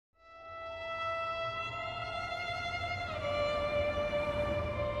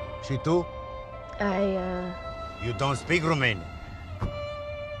She too? You don't speak Romanian.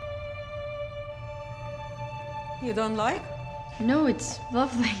 You don't like? No, it's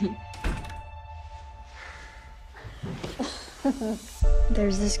lovely.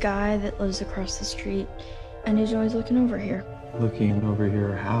 There's this guy that lives across the street, and he's always looking over here. Looking over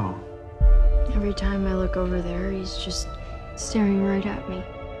here how? Every time I look over there, he's just staring right at me.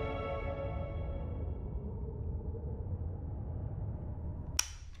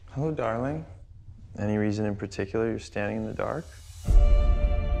 Hello, darling. Any reason in particular you're standing in the dark?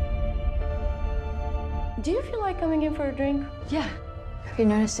 Do you feel like coming in for a drink? Yeah. Have you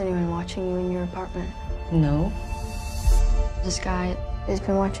noticed anyone watching you in your apartment? No. This guy has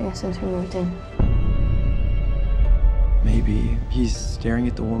been watching us since we moved in. Maybe he's staring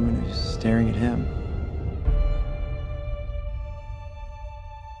at the woman who's staring at him.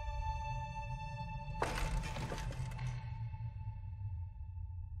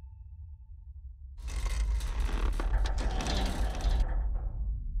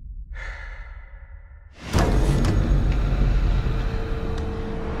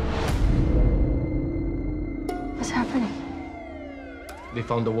 What's happening? They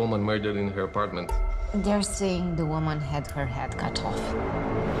found a woman murdered in her apartment. They're saying the woman had her head cut off.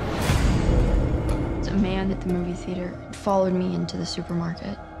 A man at the movie theater followed me into the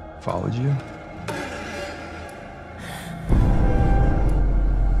supermarket. Followed you?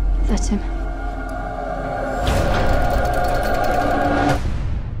 That's him.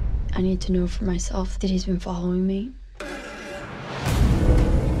 I need to know for myself that he's been following me.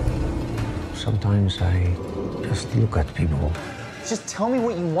 Sometimes I just look at people. Just tell me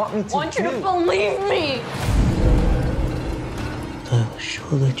what you want me to do. I want you to believe me! I was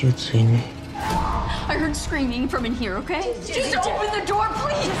sure that you'd seen me. I heard screaming from in here, okay? Just open the door,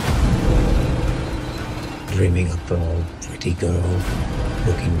 please! Dreaming of an old pretty girl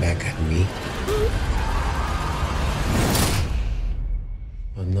looking back at me.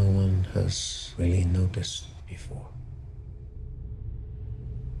 But no one has really noticed before.